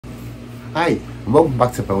Hi, and welcome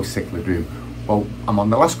back to Bill's Cichlid Room. Well, I'm on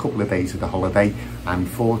the last couple of days of the holiday and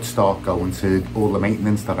before I start going to all the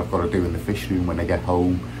maintenance that I've got to do in the fish room when I get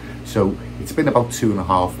home. So it's been about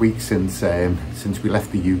 2.5 weeks since we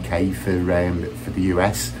left the UK for the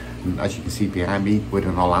US, and as you can see behind me, we're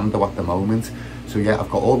in Orlando at the moment. So yeah, I've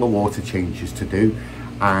got all the water changes to do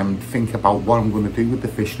and think about what I'm going to do with the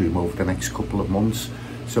fish room over the next couple of months.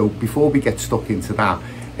 So before we get stuck into that,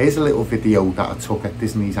 here's a little video that I took at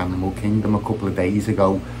Disney's Animal Kingdom a couple of days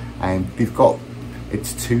ago.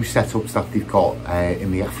 It's two setups that they've got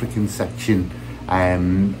in the African section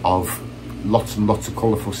of lots and lots of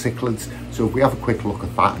colourful cichlids. So if we have a quick look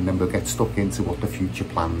at that, and then we'll get stuck into what the future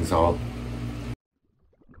plans are.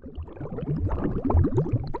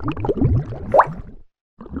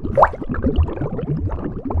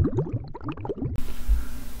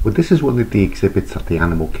 Well, this is one of the exhibits at the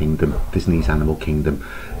Animal Kingdom, Disney's Animal Kingdom.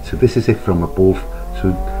 So this is it from above.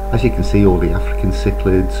 So as you can see, all the African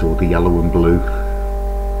cichlids, all the yellow and blue.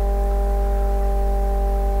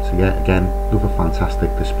 So yeah, again, another fantastic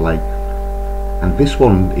display. And this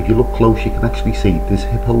one, if you look close, you can actually see there's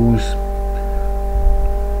hippos.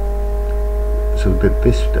 So it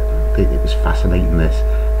was fascinating, this.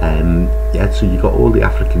 Yeah, so you got all the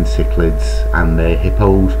African cichlids and their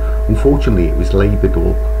hippos. Unfortunately, it was labelled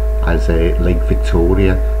up as Lake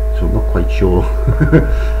Victoria, so I'm not quite sure,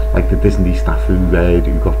 like the Disney staff who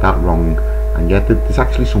got that wrong. And yet there's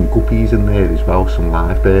actually some guppies in there as well, some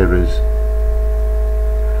live bearers.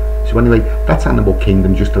 So anyway, that's Animal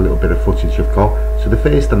Kingdom, just a little bit of footage I've got. So the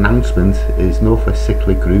first announcement is Northwest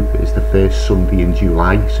Cichlid Group is the first Sunday in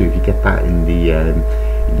July, so if you get that in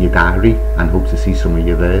your diary, and hope to see some of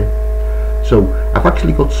you there. So I've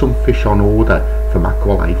actually got some fish on order from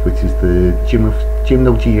Aqualife, which is the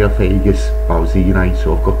Gymnogeophagus bowseri.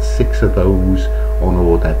 So I've got 6 of those on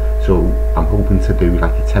order, so I'm hoping to do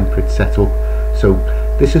like a temperate setup. So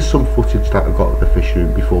this is some footage that I've got at the fish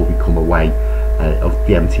room before we come away, of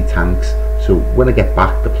the empty tanks. So when I get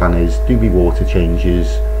back, the plan is do my water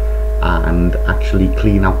changes and actually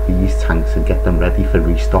clean out these tanks and get them ready for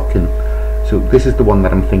restocking. So this is the one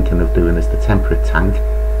that I'm thinking of doing, as the temperate tank.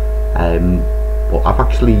 But I've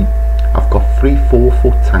got 3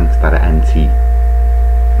 4-foot tanks that are empty.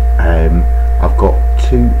 I've got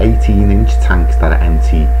 2 18-inch tanks that are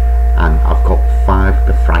empty, and I've got 5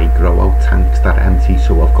 the fry grow out tanks that are empty.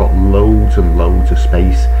 So I've got loads and loads of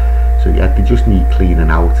space. So yeah, they just need cleaning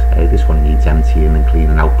out. This one needs emptying and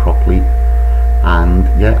cleaning out properly. And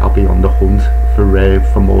yeah, I'll be on the hunt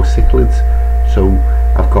for more cichlids. So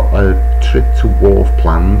I've got a trip to Wharf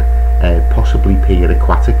planned, possibly Pier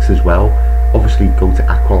Aquatics as well. Obviously go to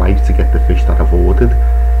Aqualife to get the fish that I've ordered.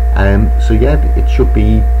 So yeah, it should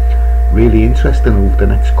be really interesting over the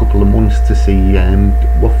next couple of months to see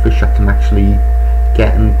what fish I can actually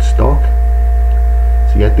get and stock.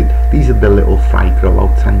 So yeah, these are the little fry grow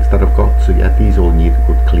out tanks that I've got. So yeah, these all need a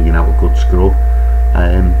good clean out, a good scrub.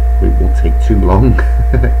 It won't take too long.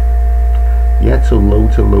 Yeah, so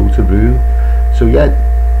loads of room. So yeah,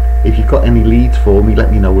 if you've got any leads for me,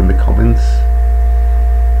 let me know in the comments.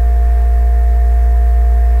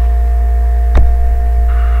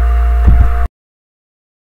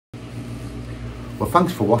 Well,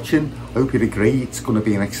 thanks for watching. I hope you'd agree it's going to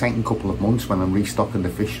be an exciting couple of months when I'm restocking the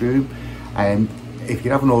fish room. If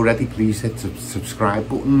you haven't already, please hit the subscribe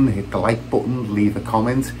button, hit the like button, leave a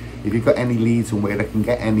comment. If you've got any leads on where I can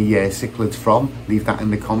get any cichlids from, leave that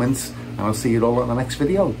in the comments, and I'll see you all on the next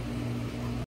video.